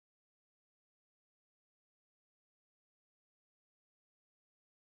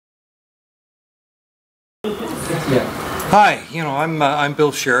Yeah. Hi, I'm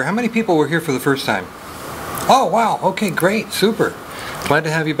Bill Scher. How many people were here for the first time? Oh, wow. Okay, great. Super. Glad to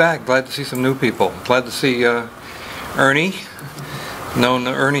have you back. Glad to see some new people. Glad to see Ernie. Known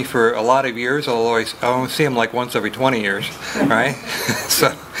Ernie for a lot of years, although I only see him like once every 20 years, right? So,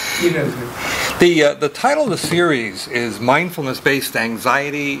 the title of the series is Mindfulness-Based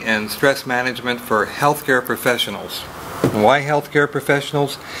Anxiety and Stress Management for Healthcare Professionals. And why healthcare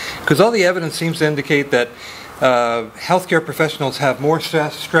professionals? Because all the evidence seems to indicate that healthcare professionals have more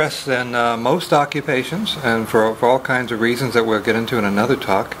stress than most occupations, and for all kinds of reasons that we'll get into in another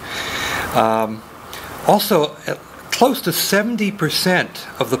talk. Also, close to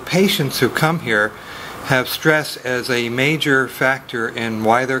 70% of the patients who come here have stress as a major factor in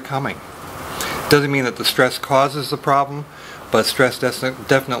why they're coming. Doesn't mean that the stress causes the problem, but stress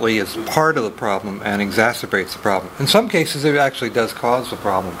definitely is part of the problem and exacerbates the problem. In some cases, it actually does cause the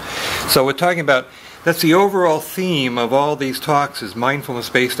problem. So we're talking about, that's the overall theme of all these talks, is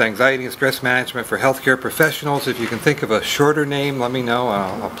mindfulness-based anxiety and stress management for healthcare professionals. If you can think of a shorter name, let me know.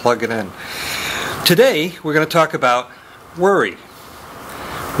 I'll plug it in. Today, we're going to talk about worry.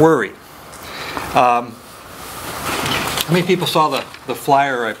 Worry. How many people saw the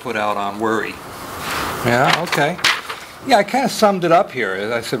flyer I put out on worry? Yeah, okay. Yeah, I kind of summed it up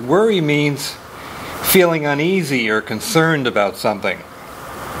here. I said worry means feeling uneasy or concerned about something,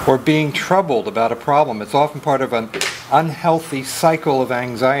 or being troubled about a problem. It's often part of an unhealthy cycle of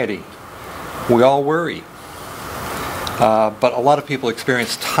anxiety. We all worry. But a lot of people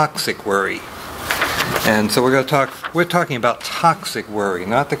experience toxic worry. And so we're talking about toxic worry,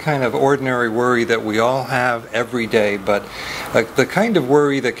 not the kind of ordinary worry that we all have every day, but the kind of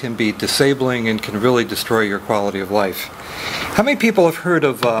worry that can be disabling and can really destroy your quality of life. How many people have heard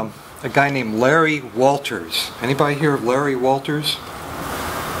of a guy named Larry Walters? Anybody hear of Larry Walters?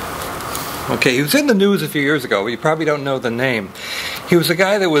 Okay, he was in the news a few years ago, but you probably don't know the name. He was a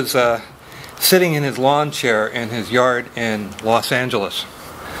guy that was sitting in his lawn chair in his yard in Los Angeles.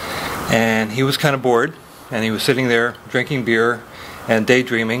 And he was kind of bored, and he was sitting there drinking beer and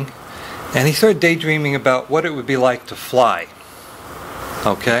daydreaming. And he started daydreaming about what it would be like to fly.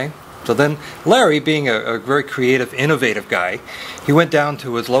 Okay? So then Larry, being a very creative, innovative guy, he went down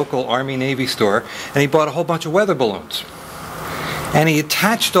to his local Army-Navy store, and he bought a whole bunch of weather balloons. And he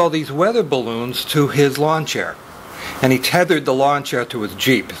attached all these weather balloons to his lawn chair. And he tethered the lawn chair to his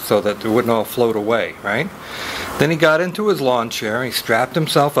Jeep so that it wouldn't all float away, right? Then he got into his lawn chair, he strapped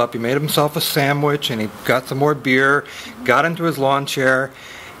himself up, he made himself a sandwich, and he got some more beer, got into his lawn chair.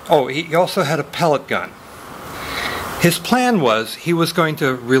 Oh, he also had a pellet gun. His plan was he was going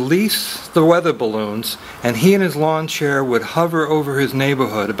to release the weather balloons, and he and his lawn chair would hover over his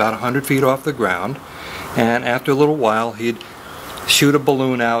neighborhood about 100 feet off the ground, and after a little while he'd shoot a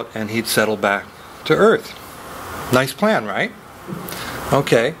balloon out and he'd settle back to Earth. Nice plan, right?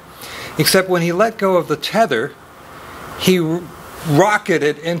 Okay. Except when he let go of the tether, he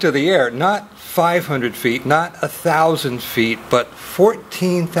rocketed into the air, not 500 feet, not 1,000 feet, but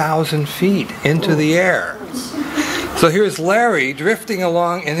 14,000 feet into the air. So here's Larry drifting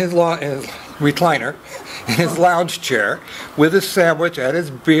along in his recliner, in his lounge chair, with his sandwich and his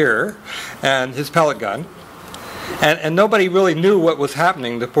beer and his pellet gun. And nobody really knew what was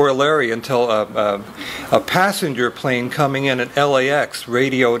happening to poor Larry until a passenger plane coming in at LAX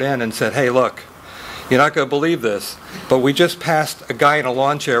radioed in and said, "Hey, look, you're not going to believe this, but we just passed a guy in a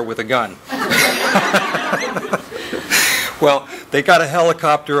lawn chair with a gun." Well, they got a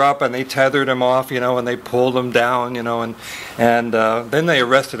helicopter up and they tethered him off, and they pulled him down, and then they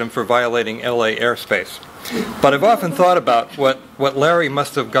arrested him for violating LA airspace. But I've often thought about what Larry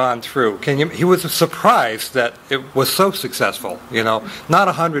must have gone through. He was surprised that it was so successful, not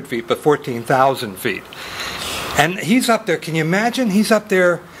 100 feet, but 14,000 feet. And he's up there, can you imagine? He's up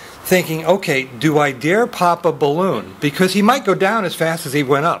there thinking, okay, do I dare pop a balloon? Because he might go down as fast as he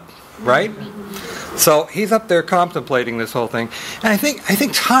went up, right? So he's up there contemplating this whole thing. And I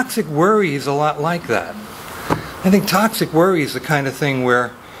think toxic worry is a lot like that. I think toxic worry is the kind of thing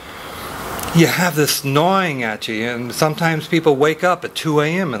where you have this gnawing at you, and sometimes people wake up at 2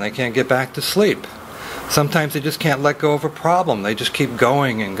 a.m. and they can't get back to sleep. Sometimes they just can't let go of a problem. They just keep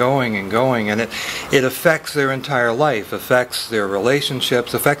going and going and going, and it affects their entire life, affects their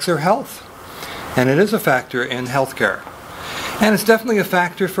relationships, affects their health. And it is a factor in healthcare. And it's definitely a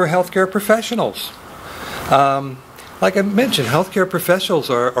factor for healthcare professionals. Like I mentioned, healthcare professionals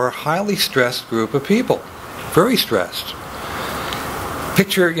are a highly stressed group of people. Very stressed.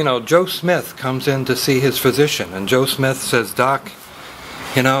 Picture, Joe Smith comes in to see his physician, and Joe Smith says, "Doc,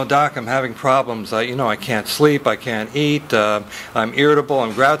 You know, doc, I'm having problems. I can't sleep, I can't eat, I'm irritable,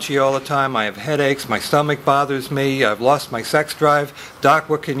 I'm grouchy all the time, I have headaches, my stomach bothers me, I've lost my sex drive. Doc,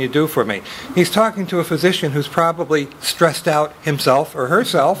 what can you do for me? He's talking to a physician who's probably stressed out himself or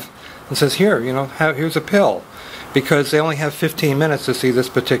herself and says, here, here's a pill. Because they only have 15 minutes to see this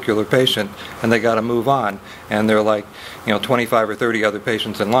particular patient and they got to move on. And they're like, 25 or 30 other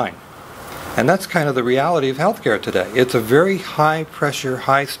patients in line. And that's kind of the reality of healthcare today. It's a very high pressure,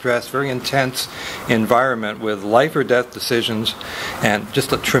 high stress, very intense environment with life or death decisions and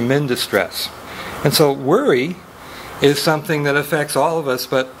just a tremendous stress. And so worry is something that affects all of us,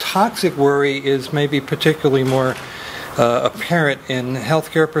 but toxic worry is maybe particularly more apparent in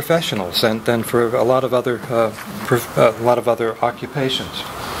healthcare professionals than for a lot of other occupations.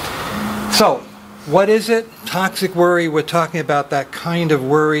 So, what is it? Toxic worry. We're talking about that kind of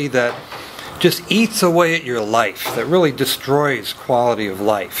worry that just eats away at your life, that really destroys quality of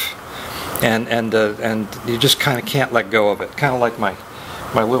life, and you just kind of can't let go of it. Kind of like my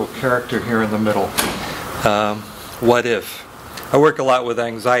little character here in the middle. What if? I work a lot with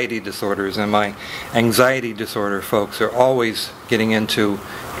anxiety disorders, and my anxiety disorder folks are always getting into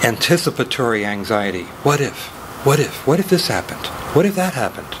anticipatory anxiety. What if? What if? What if this happened? What if that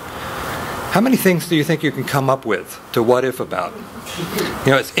happened? How many things do you think you can come up with to what if about?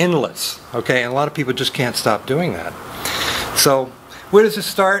 It's endless, okay? And a lot of people just can't stop doing that. So, where does it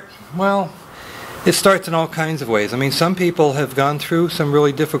start? Well, it starts in all kinds of ways. I mean, some people have gone through some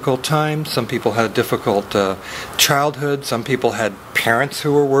really difficult times. Some people had a difficult childhood. Some people had parents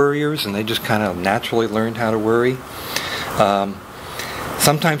who were worriers, and they just kind of naturally learned how to worry.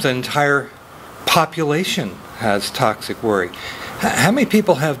 Sometimes an entire population has toxic worry. How many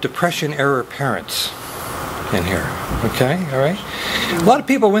people have depression-era parents in here? Okay, all right. A lot of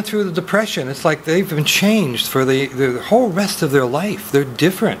people went through the depression. It's like they've been changed for the whole rest of their life. They're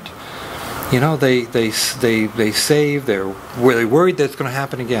different. They save. They're worried that it's going to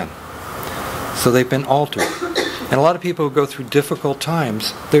happen again. So they've been altered. And a lot of people who go through difficult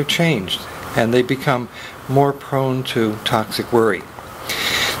times, they're changed, and they become more prone to toxic worry.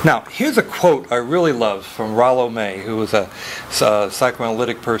 Now, here's a quote I really love from Rollo May, who was a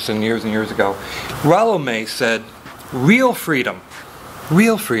psychoanalytic person years and years ago. Rollo May said, real freedom,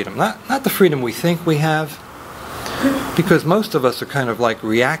 not the freedom we think we have, because most of us are kind of like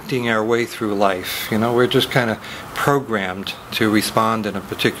reacting our way through life. We're just kind of programmed to respond in a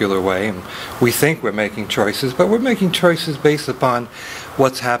particular way, and we think we're making choices, but we're making choices based upon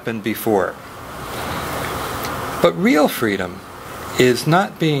what's happened before. But real freedom is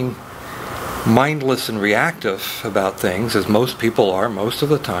not being mindless and reactive about things, as most people are most of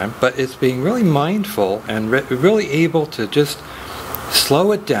the time, but it's being really mindful and really able to just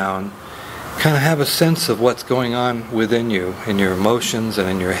slow it down, kind of have a sense of what's going on within you, in your emotions and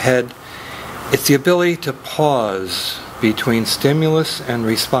in your head. It's the ability to pause between stimulus and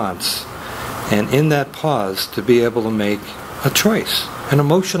response, and in that pause to be able to make a choice, an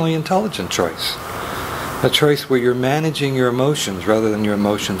emotionally intelligent choice. A choice where you're managing your emotions rather than your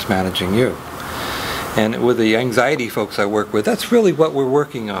emotions managing you. And with the anxiety folks I work with, that's really what we're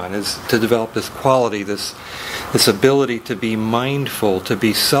working on, is to develop this quality, this ability to be mindful, to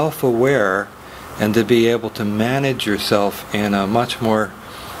be self-aware, and to be able to manage yourself in a much more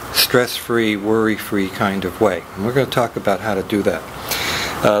stress-free, worry-free kind of way. And we're going to talk about how to do that.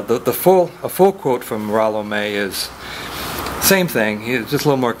 A full quote from Rollo May is, same thing, it's just a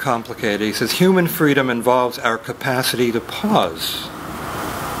little more complicated. He says, human freedom involves our capacity to pause.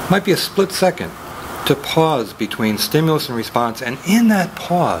 Might be a split second. To pause between stimulus and response, and in that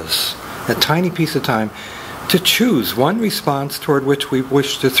pause, a tiny piece of time, to choose one response toward which we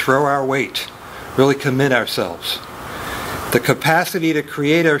wish to throw our weight, really commit ourselves. The capacity to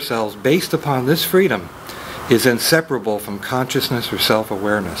create ourselves based upon this freedom is inseparable from consciousness or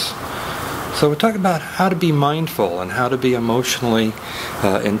self-awareness. So we're talking about how to be mindful and how to be emotionally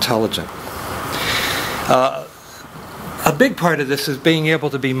intelligent. A big part of this is being able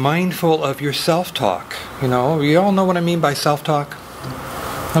to be mindful of your self-talk. You all know what I mean by self-talk?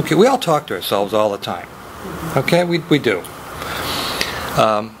 Okay, we all talk to ourselves all the time. Okay, we do.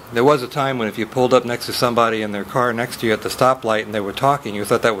 There was a time when if you pulled up next to somebody in their car next to you at the stoplight and they were talking, you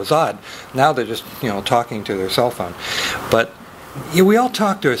thought that was odd. Now they're just, talking to their cell phone. But we all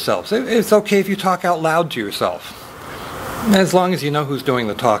talk to ourselves. It's okay if you talk out loud to yourself, as long as you know who's doing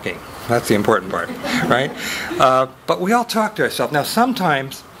the talking. That's the important part, right? But we all talk to ourselves. Now,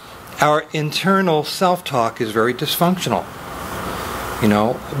 sometimes our internal self-talk is very dysfunctional.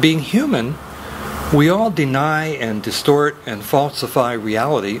 Being human, we all deny and distort and falsify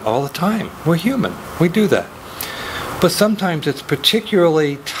reality all the time. We're human. We do that. But sometimes it's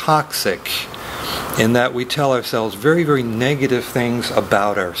particularly toxic in that we tell ourselves very, very negative things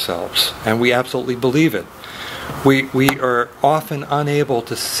about ourselves, and we absolutely believe it. We are often unable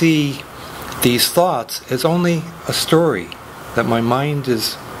to see these thoughts as only a story that my mind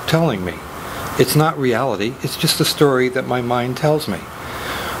is telling me. It's not reality, it's just a story that my mind tells me.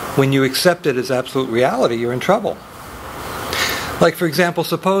 When you accept it as absolute reality, you're in trouble. Like, for example,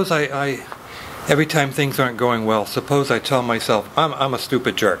 suppose I every time things aren't going well, suppose I tell myself, I'm a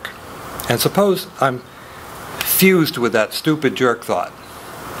stupid jerk. And suppose I'm fused with that stupid jerk thought.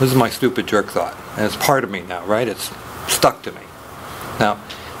 This is my stupid jerk thought. And it's part of me now, right? It's stuck to me. Now,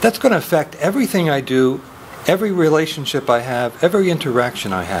 that's going to affect everything I do, every relationship I have, every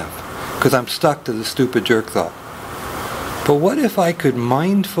interaction I have, because I'm stuck to the stupid jerk thought. But what if I could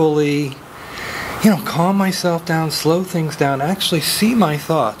mindfully, calm myself down, slow things down, actually see my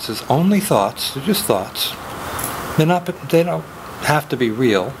thoughts as only thoughts, they're just thoughts. They don't have to be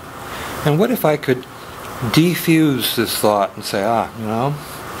real. And what if I could defuse this thought and say,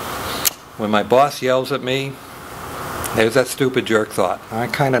 when my boss yells at me, there's that stupid jerk thought. I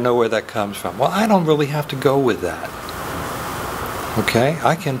kind of know where that comes from. Well, I don't really have to go with that. Okay?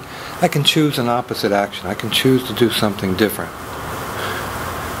 I can choose an opposite action. I can choose to do something different.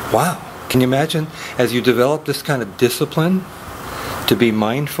 Wow. Can you imagine, as you develop this kind of discipline, to be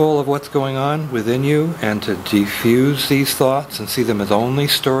mindful of what's going on within you and to diffuse these thoughts and see them as only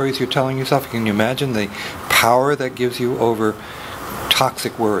stories you're telling yourself? Can you imagine the power that gives you over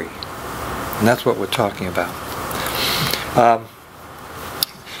toxic worry? And that's what we're talking about.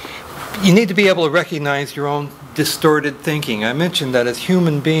 You need to be able to recognize your own distorted thinking. I mentioned that as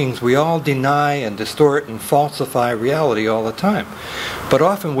human beings, we all deny and distort and falsify reality all the time. But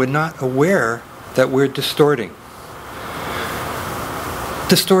often we're not aware that we're distorting.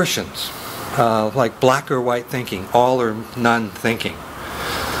 Distortions, like black or white thinking, all or none thinking.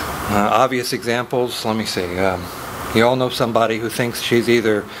 Obvious examples, let me see. You all know somebody who thinks she's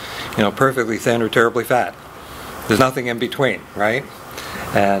either, perfectly thin or terribly fat. There's nothing in between, right?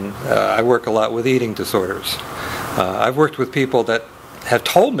 And I work a lot with eating disorders. I've worked with people that have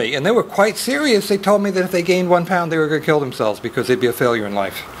told me, and they were quite serious, they told me that if they gained 1 pound, they were going to kill themselves because they'd be a failure in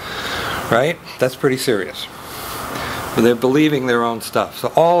life. Right? That's pretty serious. But they're believing their own stuff. So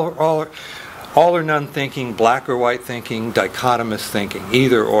all or none thinking, black or white thinking, dichotomous thinking,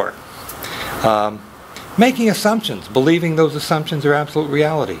 either or. Making assumptions, believing those assumptions are absolute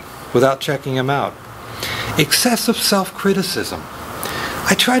reality without checking them out. Excessive self-criticism.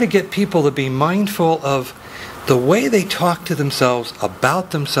 I try to get people to be mindful of the way they talk to themselves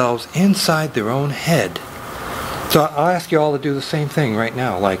about themselves inside their own head. So I'll ask you all to do the same thing right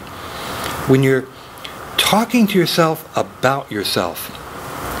now. Like, when you're talking to yourself about yourself,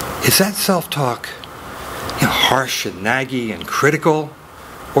 is that self-talk harsh and naggy and critical?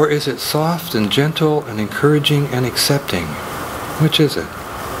 Or is it soft and gentle and encouraging and accepting? Which is it?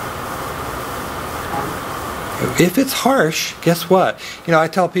 If it's harsh, guess what? I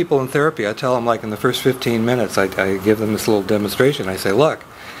tell people in therapy, I tell them, like, in the first 15 minutes, I give them this little demonstration. I say, look,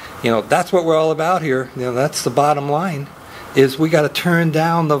 that's what we're all about here. That's the bottom line, is we got to turn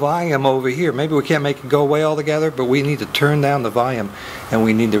down the volume over here. Maybe we can't make it go away altogether, but we need to turn down the volume, and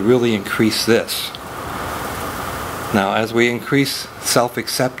we need to really increase this. Now, as we increase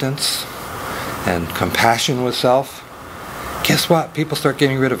self-acceptance and compassion with self, guess what? People start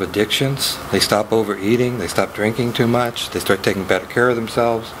getting rid of addictions. They stop overeating. They stop drinking too much. They start taking better care of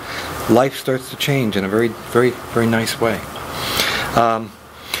themselves. Life starts to change in a very, very, very nice way.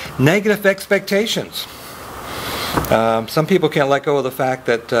 Negative expectations. Some people can't let go of the fact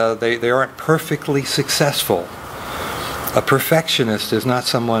that they aren't perfectly successful. A perfectionist is not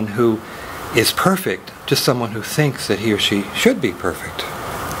someone who is perfect, just someone who thinks that he or she should be perfect.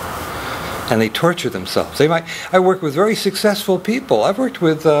 And they torture themselves. I work with very successful people. I've worked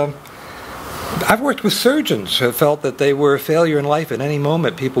with surgeons who felt that they were a failure in life. At any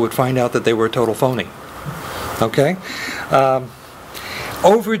moment, people would find out that they were a total phony. Okay?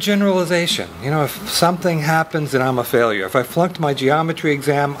 Overgeneralization. If something happens, then I'm a failure. If I flunked my geometry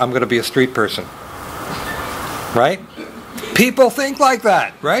exam, I'm going to be a street person. Right? People think like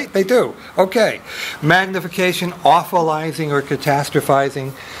that, right? They do. Okay. Magnification, awfulizing, or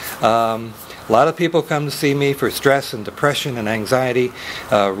catastrophizing. A lot of people come to see me for stress and depression and anxiety,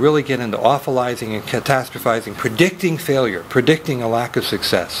 really get into awfulizing and catastrophizing, predicting failure, predicting a lack of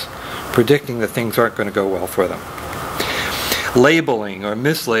success, predicting that things aren't going to go well for them. Labeling or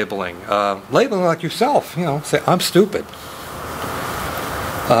mislabeling. Labeling like yourself, say, I'm stupid.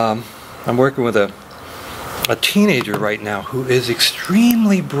 I'm working with a a teenager right now who is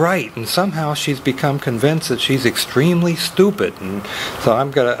extremely bright, and somehow she's become convinced that she's extremely stupid, and so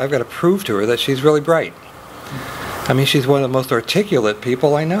I've got to prove to her that she's really bright. I mean, she's one of the most articulate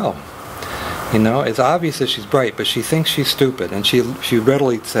people I know. You know, it's obvious that she's bright, but she thinks she's stupid, and she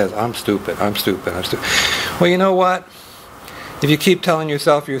readily says, "I'm stupid, I'm stupid, I'm stupid." Well, you know what? If you keep telling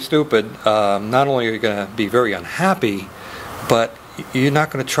yourself you're stupid, not only are you going to be very unhappy, but you're not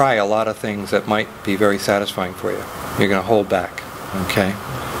going to try a lot of things that might be very satisfying for you. You're going to hold back. Okay?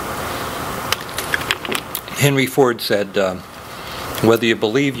 Henry Ford said, whether you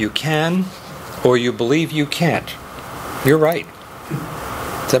believe you can or you believe you can't, you're right.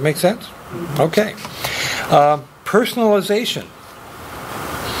 Does that make sense? Okay. Personalization.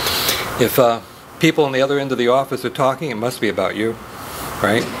 If people on the other end of the office are talking, it must be about you,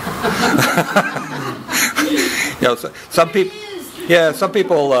 right? You know, some people. Yeah, some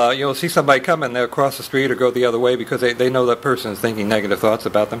people, you'll see somebody come and they'll cross the street or go the other way because they know that person is thinking negative thoughts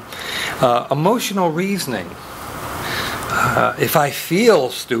about them. Emotional reasoning. If I feel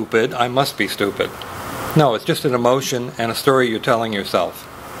stupid, I must be stupid. No, it's just an emotion and a story you're telling yourself.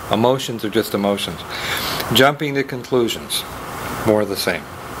 Emotions are just emotions. Jumping to conclusions. More of the same.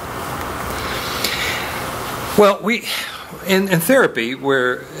 Well, in therapy,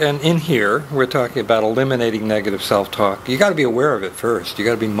 in here, we're talking about eliminating negative self-talk. You got to be aware of it first. You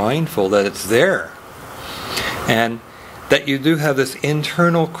got to be mindful that it's there, and that you do have this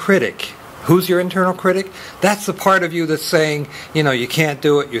internal critic. Who's your internal critic? That's the part of you that's saying, you know, you can't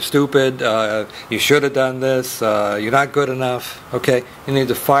do it. You're stupid. You should have done this. You're not good enough. Okay, you need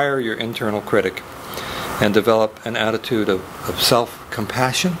to fire your internal critic, and develop an attitude of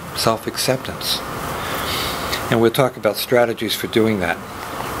self-compassion, self-acceptance. And we'll talk about strategies for doing that.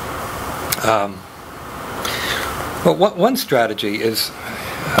 Well, one strategy is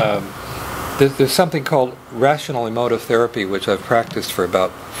there's something called rational emotive therapy, which I've practiced for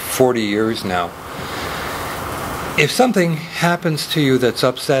about 40 years now. If something happens to you that's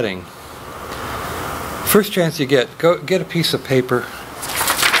upsetting, first chance you go get a piece of paper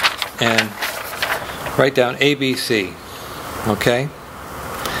and write down ABC. Okay?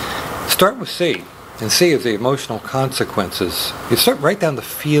 Start with C. And C is the emotional consequences. You write down the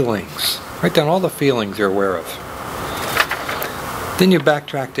feelings. Write down all the feelings you're aware of. Then you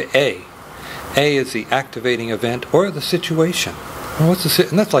backtrack to A. A is the activating event or the situation. And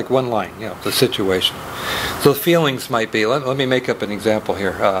that's like one line, you know, the situation. So the feelings might be, let me make up an example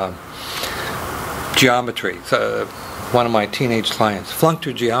here. Geometry. One of my teenage clients flunked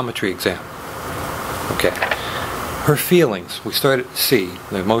her geometry exam. Okay. Her feelings, we start at C,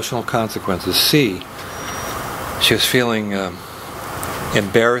 the emotional consequences. C, she was feeling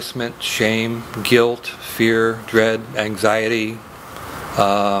embarrassment, shame, guilt, fear, dread, anxiety,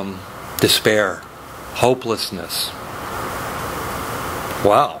 despair, hopelessness.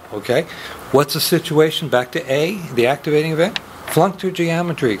 Wow, okay. What's the situation? Back to A, the activating event? Flunked her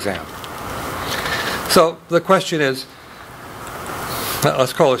geometry exam. So the question is,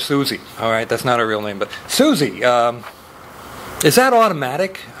 let's call her Susie. All right, that's not her real name, but Susie, is that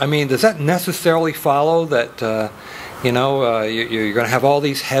automatic? I mean, does that necessarily follow that, you're going to have all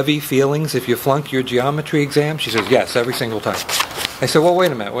these heavy feelings if you flunk your geometry exam? She says, yes, every single time. I said, well,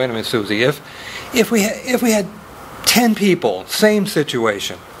 wait a minute, Susie. If we had 10 people, same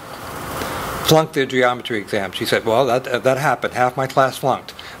situation, flunked their geometry exam. She said, well, that happened. Half my class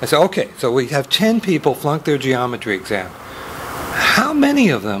flunked. I said, okay, so we have 10 people flunk their geometry exam. How many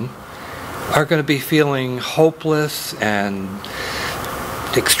of them are going to be feeling hopeless and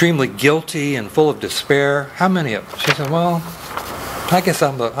extremely guilty and full of despair? How many of them? She said, well, I guess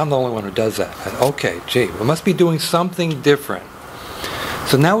I'm the only one who does that. I said, okay, gee, we must be doing something different.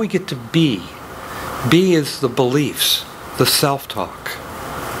 So now we get to B. B is the beliefs, the self-talk.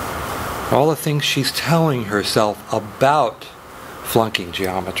 All the things she's telling herself about flunking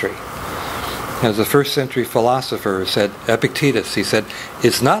geometry. As a first century philosopher said, Epictetus, he said,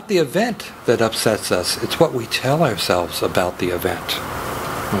 it's not the event that upsets us, it's what we tell ourselves about the event.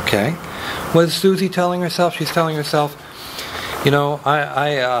 Okay? What is Susie telling herself? She's telling herself, you know,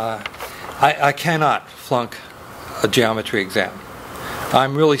 I cannot flunk a geometry exam.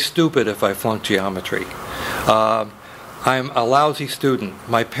 I'm really stupid if I flunk geometry. I'm a lousy student.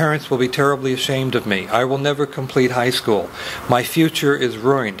 My parents will be terribly ashamed of me. I will never complete high school. My future is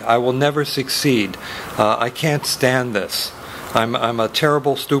ruined. I will never succeed. I can't stand this. I'm a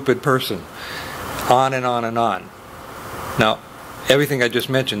terrible, stupid person. On and on and on. Now, everything I just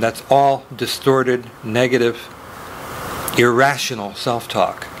mentioned, that's all distorted, negative, irrational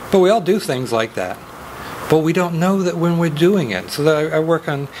self-talk. But we all do things like that. but we don't know that when we're doing it. So I work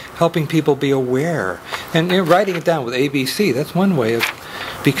on helping people be aware. And writing it down with ABC, that's one way of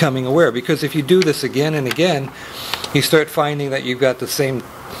becoming aware. Because if you do this again and again, you start finding that you've got the same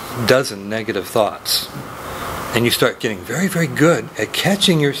dozen negative thoughts. And you start getting very, very good at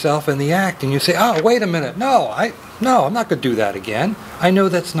catching yourself in the act. And you say, oh, wait a minute. No, I'm not going to do that again. I know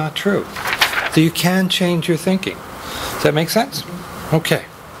that's not true. So you can change your thinking. Does that make sense? Okay.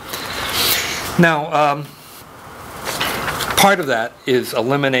 Now, part of that is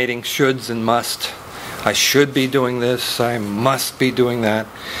eliminating shoulds and must. I should be doing this. I must be doing that.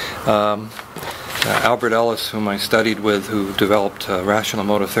 Albert Ellis, whom I studied with, who developed rational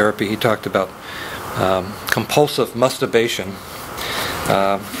motor therapy, he talked about compulsive masturbation.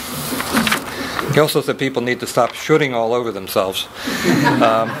 He also said people need to stop shooting all over themselves.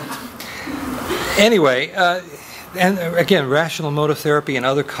 Anyway, and again, rational motor therapy and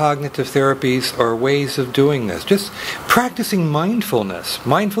other cognitive therapies are ways of doing this. Just practicing mindfulness.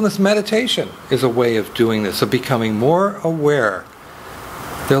 Mindfulness meditation is a way of doing this, of becoming more aware.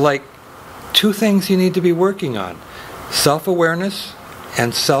 They're like two things you need to be working on: self-awareness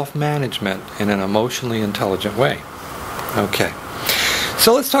and self-management in an emotionally intelligent way. Okay.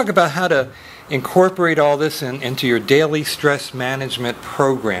 So let's talk about how to incorporate all this into your daily stress management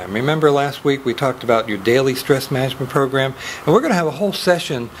program. Remember last week we talked about your daily stress management program? And we're going to have a whole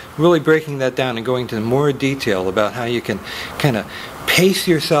session really breaking that down and going into more detail about how you can kind of pace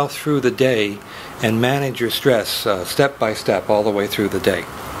yourself through the day and manage your stress step by step all the way through the day.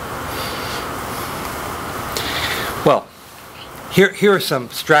 Well, here are some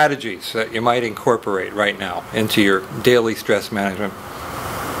strategies that you might incorporate right now into your daily stress management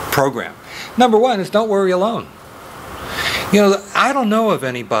program. Number one is don't worry alone. You know, I don't know of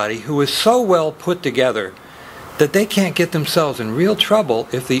anybody who is so well put together that they can't get themselves in real trouble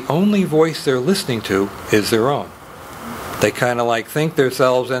if the only voice they're listening to is their own. They kind of like think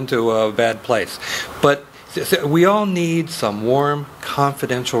themselves into a bad place. But we all need some warm,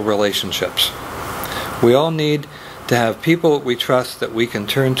 confidential relationships. We all need to have people that we trust that we can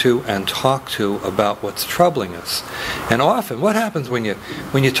turn to and talk to about what's troubling us. And often, what happens when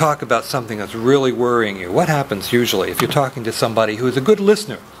you talk about something that's really worrying you? What happens usually if you're talking to somebody who is a good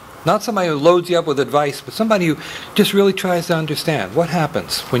listener? Not somebody who loads you up with advice, but somebody who just really tries to understand. What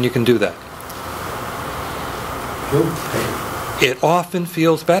happens when you can do that? It often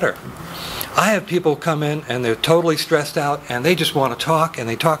feels better. I have people come in and they're totally stressed out and they just want to talk, and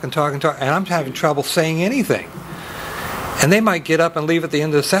they talk and talk and talk, and I'm having trouble saying anything. And they might get up and leave at the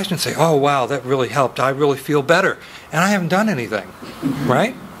end of the session and say, oh, wow, that really helped. I really feel better. And I haven't done anything.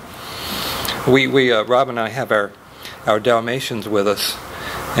 Right? Rob and I have our Dalmatians with us.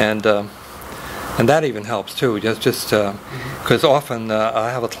 And that even helps, too. Just because often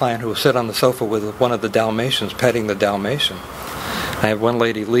I have a client who will sit on the sofa with one of the Dalmatians, petting the Dalmatian. I had one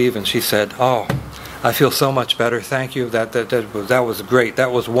lady leave and she said, oh, I feel so much better. Thank you. That was great.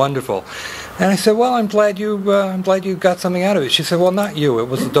 That was wonderful. And I said, well, I'm glad you got something out of it. She said, well, not you. It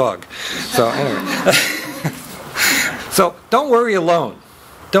was the dog. So anyway. So don't worry alone.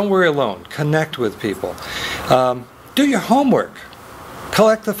 Don't worry alone. Connect with people. Do your homework.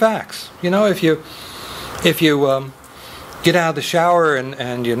 Collect the facts. You know, if you get out of the shower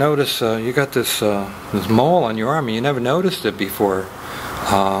and you notice you got this mole on your arm and you never noticed it before.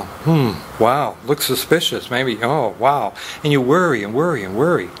 Wow, looks suspicious. Maybe, oh, wow. And you worry and worry and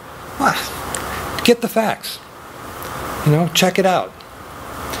worry. Well, get the facts. You know, check it out.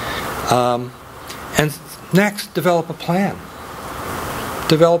 And next, develop a plan.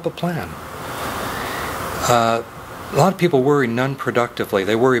 Develop a plan. A lot of people worry non-productively.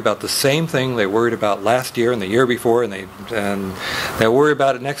 They worry about the same thing they worried about last year and the year before, and they worry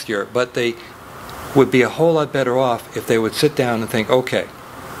about it next year. But they would be a whole lot better off if they would sit down and think, okay,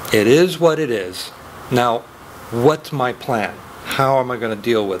 it is what it is. Now, what's my plan? How am I going to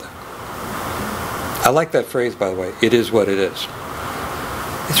deal with it? I like that phrase, by the way. It is what it is.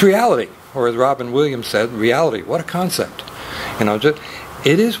 It's reality. Or as Robin Williams said, reality. What a concept. You know, just,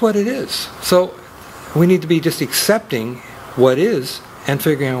 it is what it is. So we need to be just accepting what is and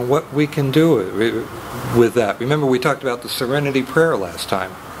figuring out what we can do with that. Remember, we talked about the serenity prayer last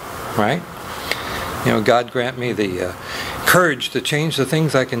time, right? You know, God grant me the courage to change the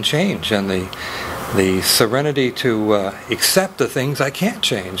things I can change, and the serenity to accept the things I can't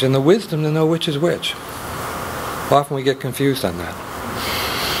change, and the wisdom to know which is which. Often we get confused on that.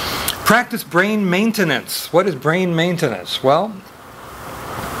 Practice brain maintenance. What is brain maintenance? Well,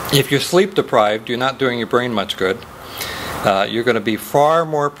 if you're sleep deprived, you're not doing your brain much good. You're going to be far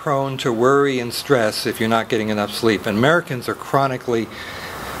more prone to worry and stress if you're not getting enough sleep. And Americans are chronically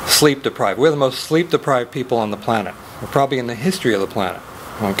sleep deprived. We're the most sleep deprived people on the planet. We're probably in the history of the planet.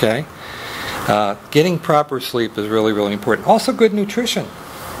 Okay? Getting proper sleep is really, really important. Also good nutrition.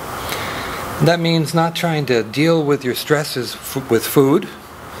 That means not trying to deal with your stresses with food.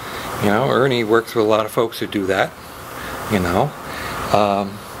 You know, Ernie works with a lot of folks who do that. You know.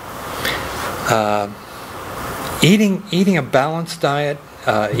 Eating a balanced diet,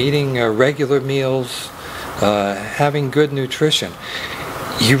 eating regular meals, having good nutrition.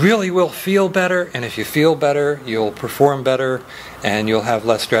 You really will feel better, and if you feel better, you'll perform better, and you'll have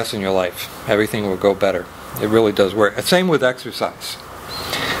less stress in your life. Everything will go better. It really does work. Same with exercise.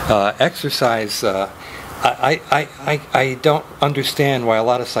 Exercise, I don't understand why a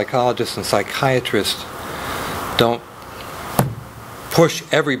lot of psychologists and psychiatrists don't push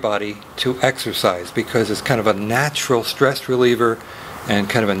everybody to exercise, because it's kind of a natural stress reliever and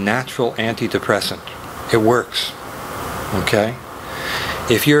kind of a natural antidepressant. It works. Okay?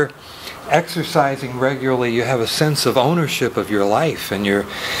 If you're exercising regularly, you have a sense of ownership of your life, and you're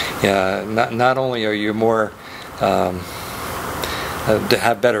not only are you more to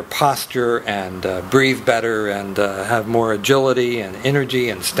have better posture and breathe better and have more agility and energy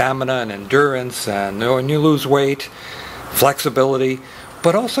and stamina and endurance, and when you lose weight, flexibility,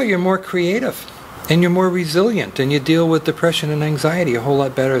 but also you're more creative and you're more resilient, and you deal with depression and anxiety a whole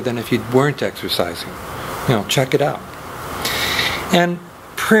lot better than if you weren't exercising. You know, check it out. And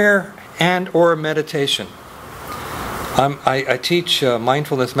prayer and or meditation. I teach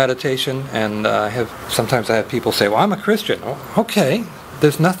mindfulness meditation, and sometimes I have people say, well, I'm a Christian. Oh, okay,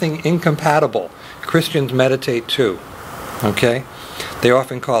 there's nothing incompatible. Christians meditate too. Okay? They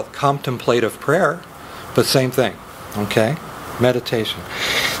often call it contemplative prayer, but same thing. Okay? Meditation.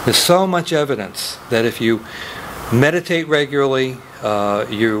 There's so much evidence that if you meditate regularly,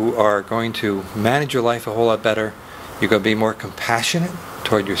 you are going to manage your life a whole lot better. You're going to be more compassionate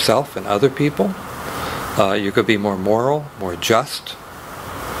toward yourself and other people. You could be more moral, more just,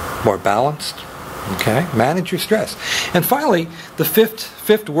 more balanced. Okay? Manage your stress. And finally, the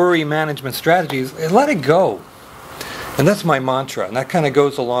fifth worry management strategy is let it go. And that's my mantra. And that kind of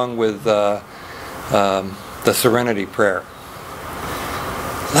goes along with the Serenity Prayer.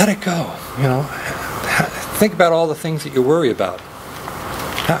 Let it go. You know, think about all the things that you worry about.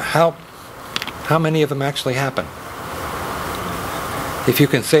 How many of them actually happen? If you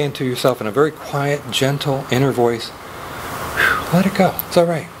can say into yourself in a very quiet, gentle, inner voice, let it go. It's all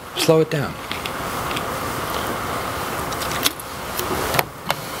right. Slow it down.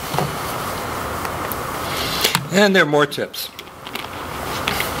 And there are more tips.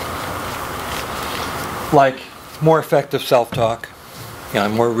 Like more effective self-talk,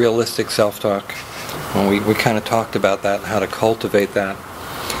 more realistic self-talk. Well, we kind of talked about that, how to cultivate that.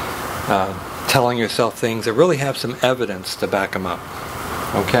 Telling yourself things that really have some evidence to back them up.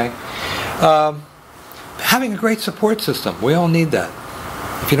 Okay? Having a great support system. We all need that.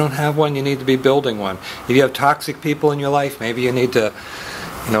 If you don't have one, you need to be building one. If you have toxic people in your life, maybe you need to,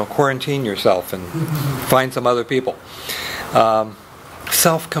 quarantine yourself and find some other people.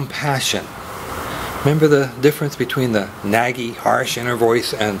 Self-compassion. Remember the difference between the naggy, harsh inner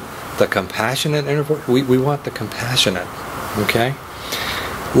voice and the compassionate inner voice? We want the compassionate. Okay?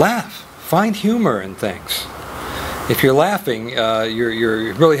 Laugh. Find humor in things. If you're laughing,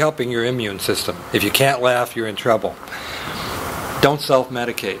 you're really helping your immune system. If you can't laugh, you're in trouble. Don't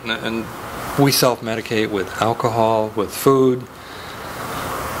self-medicate. And we self-medicate with alcohol, with food,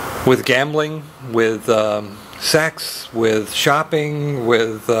 with gambling, with sex, with shopping,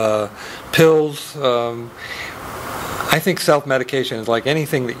 with pills. I think self-medication is like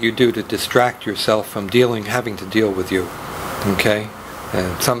anything that you do to distract yourself from having to deal with you. Okay?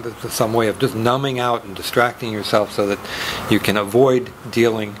 And some way of just numbing out and distracting yourself so that you can avoid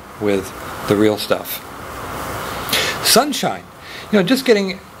dealing with the real stuff. Sunshine. Just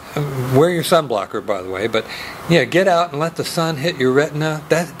wear your sunblocker, by the way, but get out and let the sun hit your retina.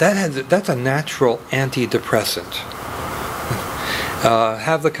 That's a natural antidepressant.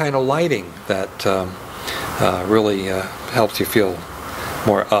 Have the kind of lighting that really helps you feel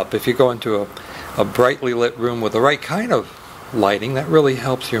more up. If you go into a brightly lit room with the right kind of lighting, that really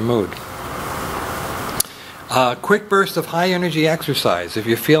helps your mood. Quick burst of high energy exercise. If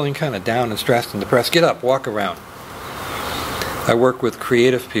you're feeling kind of down and stressed and depressed, get up, walk around. I work with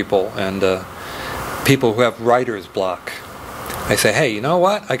creative people and people who have writer's block. I say, hey, you know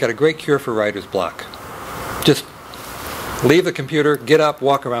what? I got a great cure for writer's block. Just leave the computer, get up,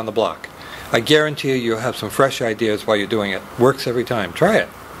 walk around the block. I guarantee you'll have some fresh ideas while you're doing it. Works every time. Try it.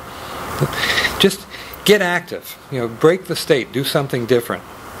 Just get active. Break the state. Do something different.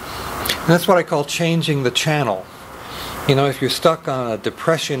 And that's what I call changing the channel. You know, if you're stuck on a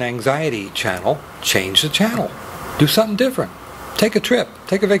depression, anxiety channel, change the channel. Do something different. Take a trip.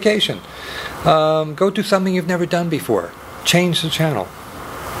 Take a vacation. Go do something you've never done before. Change the channel.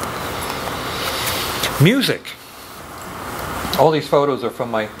 Music. All these photos are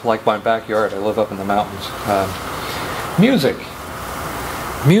from my backyard. I live up in the mountains. Music.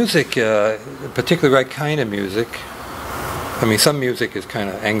 Music, particularly the right kind of music. I mean, some music is kind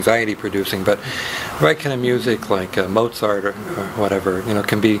of anxiety producing, but the right kind of music like Mozart or whatever, you know,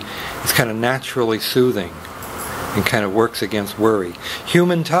 it's kind of naturally soothing and kind of works against worry.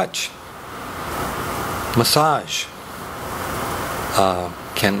 Human touch, massage,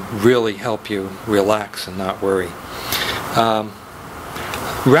 can really help you relax and not worry.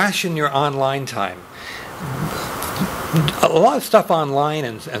 Ration your online time. A lot of stuff online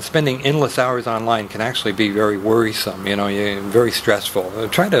and spending endless hours online can actually be very worrisome. You know, very stressful.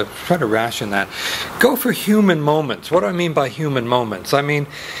 Try to ration that. Go for human moments. What do I mean by human moments? I mean,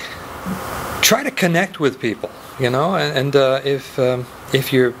 try to connect with people. You know, and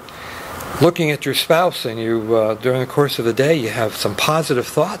if you're looking at your spouse and you during the course of the day you have some positive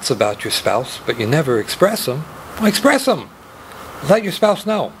thoughts about your spouse, but you never express them, well, express them. Let your spouse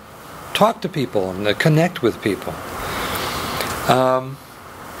know. Talk to people and connect with people.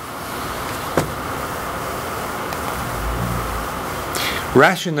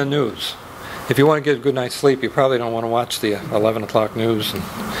 Ration the news. If you want to get a good night's sleep, you probably don't want to watch the 11 o'clock news and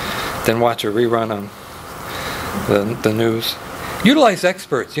then watch a rerun on the news. Utilize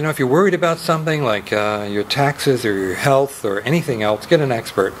experts. You know, if you're worried about something like your taxes or your health or anything else, get an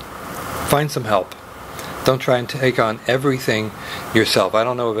expert. Find some help. Don't try and take on everything yourself. I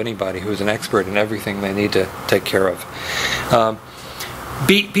don't know of anybody who's an expert in everything they need to take care of.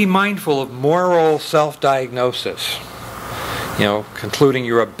 Be mindful of moral self-diagnosis. You know, concluding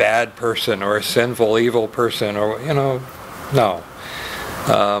you're a bad person or a sinful, evil person, or, you know, no.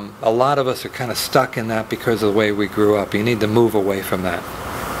 A lot of us are kind of stuck in that because of the way we grew up. You need to move away from that.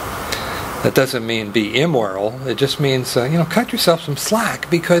 That doesn't mean be immoral. It just means, you know, cut yourself some slack,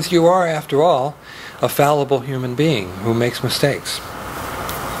 because you are, after all, a fallible human being who makes mistakes.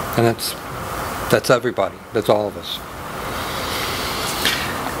 And that's everybody. That's all of us.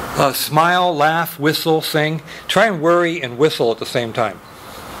 Smile, laugh, whistle, sing. Try and worry and whistle at the same time.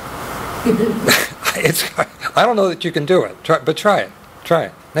 I don't know that you can do it, but try it. Try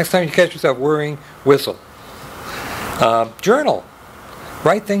it. Next time you catch yourself worrying, whistle. Journal.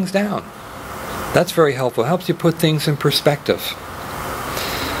 Write things down. That's very helpful. It helps you put things in perspective.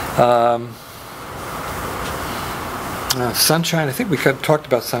 Sunshine. I think we talked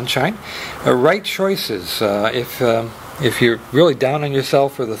about sunshine. Right choices. If you're really down on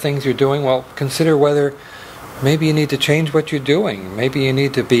yourself or the things you're doing, well, consider whether maybe you need to change what you're doing. Maybe you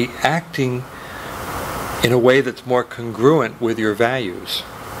need to be acting in a way that's more congruent with your values.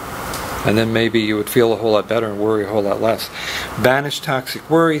 And then maybe you would feel a whole lot better and worry a whole lot less. Banish toxic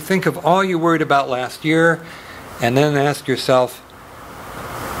worry. Think of all you worried about last year, and then ask yourself,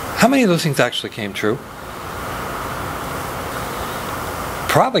 how many of those things actually came true?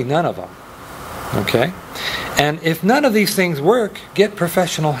 Probably none of them. Okay? And if none of these things work, get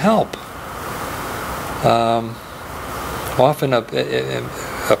professional help. Often a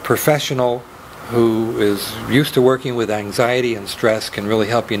professional who is used to working with anxiety and stress can really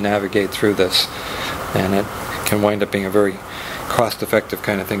help you navigate through this. And it can wind up being a very cost-effective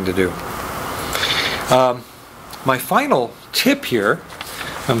kind of thing to do. My final tip here,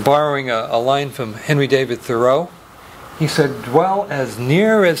 I'm borrowing a line from Henry David Thoreau. He said, dwell as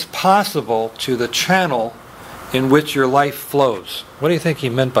near as possible to the channel in which your life flows. What do you think he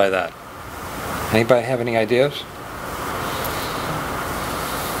meant by that? Anybody have any ideas?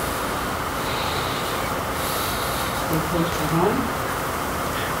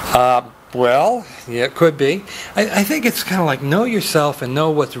 Well, yeah, it could be. I think it's kind of like know yourself and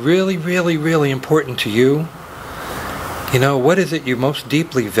know what's really, really, really important to you. You know, what is it you most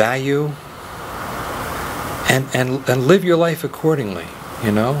deeply value? And live your life accordingly.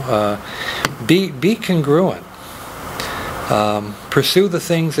 You know, be congruent. Pursue the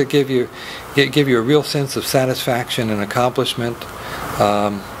things that give you a real sense of satisfaction and accomplishment.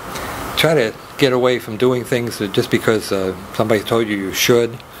 Try to get away from doing things just because somebody told you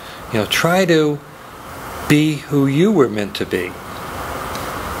should. You know, try to be who you were meant to be.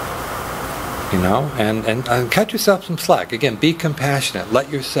 You know, and cut yourself some slack. Again, be compassionate. Let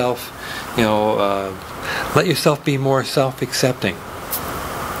yourself, let yourself be more self-accepting.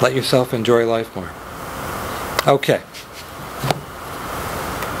 Let yourself enjoy life more. Okay.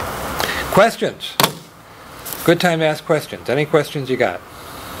 Questions? Good time to ask questions. Any questions you got?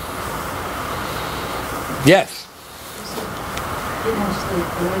 Yes. Is Get more sleep.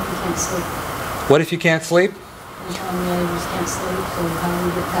 But what if you can't sleep? What if you can't sleep? You're telling me you just can't sleep, so how do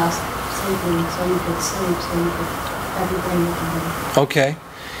you get past sleeping so you could sleep, so you could have your brain working? Okay.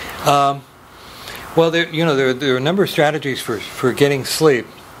 Well, there are a number of strategies for getting sleep.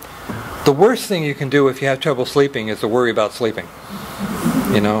 The worst thing you can do if you have trouble sleeping is to worry about sleeping.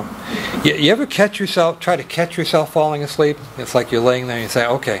 You know, you ever try to catch yourself falling asleep? It's like you're laying there and you say,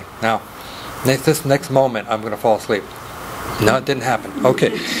 okay, now, this next moment I'm going to fall asleep. No, it didn't happen.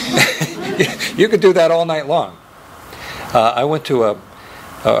 Okay. You could do that all night long. I went to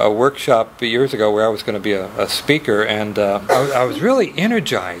a workshop years ago where I was going to be a speaker, and I was really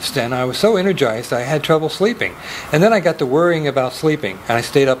energized, and I was so energized I had trouble sleeping. And then I got to worrying about sleeping, and I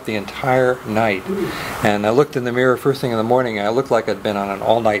stayed up the entire night. And I looked in the mirror first thing in the morning, and I looked like I'd been on an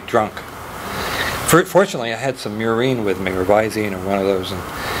all-night drunk. Fortunately, I had some Murine with me, or Visine, or one of those, and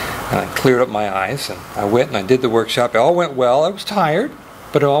I cleared up my eyes, and I went and I did the workshop. It all went well. I was tired,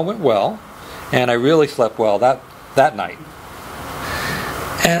 but it all went well, and I really slept well that night.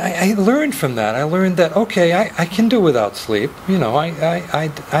 And I learned from that. I learned that, okay, I can do without sleep. You know,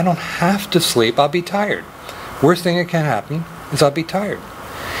 I don't have to sleep. I'll be tired. Worst thing that can happen is I'll be tired.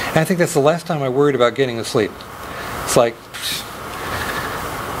 And I think that's the last time I worried about getting to sleep. It's like,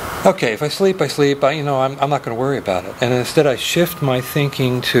 okay, if I sleep, I sleep. I'm not going to worry about it. And instead I shift my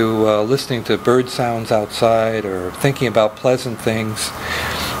thinking to listening to bird sounds outside or thinking about pleasant things.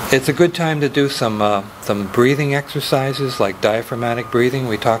 It's a good time to do some breathing exercises like diaphragmatic breathing.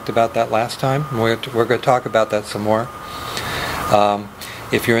 We talked about that last time. We're going to talk about that some more.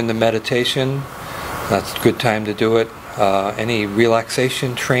 If you're in the meditation, that's a good time to do it. Any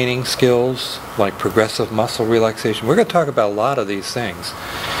relaxation training skills like progressive muscle relaxation. We're going to talk about a lot of these things.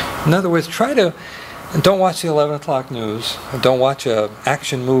 In other words, don't watch the 11 o'clock news. Don't watch an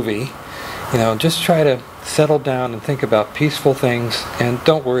action movie. Just try to settle down and think about peaceful things, and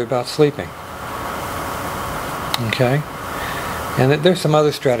don't worry about sleeping. Okay? And there's some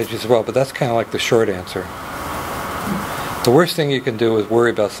other strategies as well, but that's kind of like the short answer. The worst thing you can do is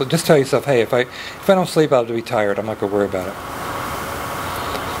worry about sleep. Just tell yourself, hey, if I don't sleep, I'll be tired. I'm not going to worry about it.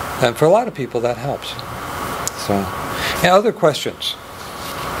 And for a lot of people, that helps. So, other questions?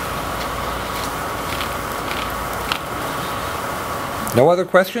 No other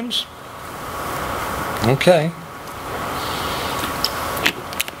questions? Okay.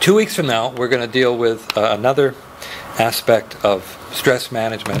 2 weeks from now, we're going to deal with another aspect of stress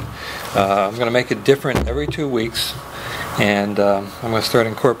management. I'm going to make it different every 2 weeks, and I'm going to start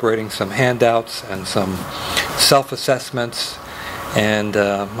incorporating some handouts and some self-assessments. And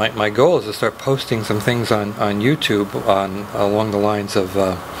my goal is to start posting some things on YouTube along the lines of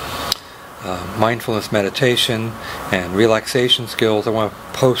mindfulness meditation and relaxation skills. I want to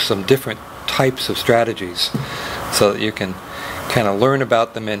post some different types of strategies so that you can kind of learn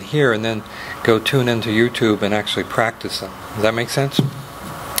about them in here and then go tune into YouTube and actually practice them. Does that make sense?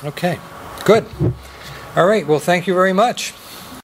 Okay, good. All right, well, thank you very much.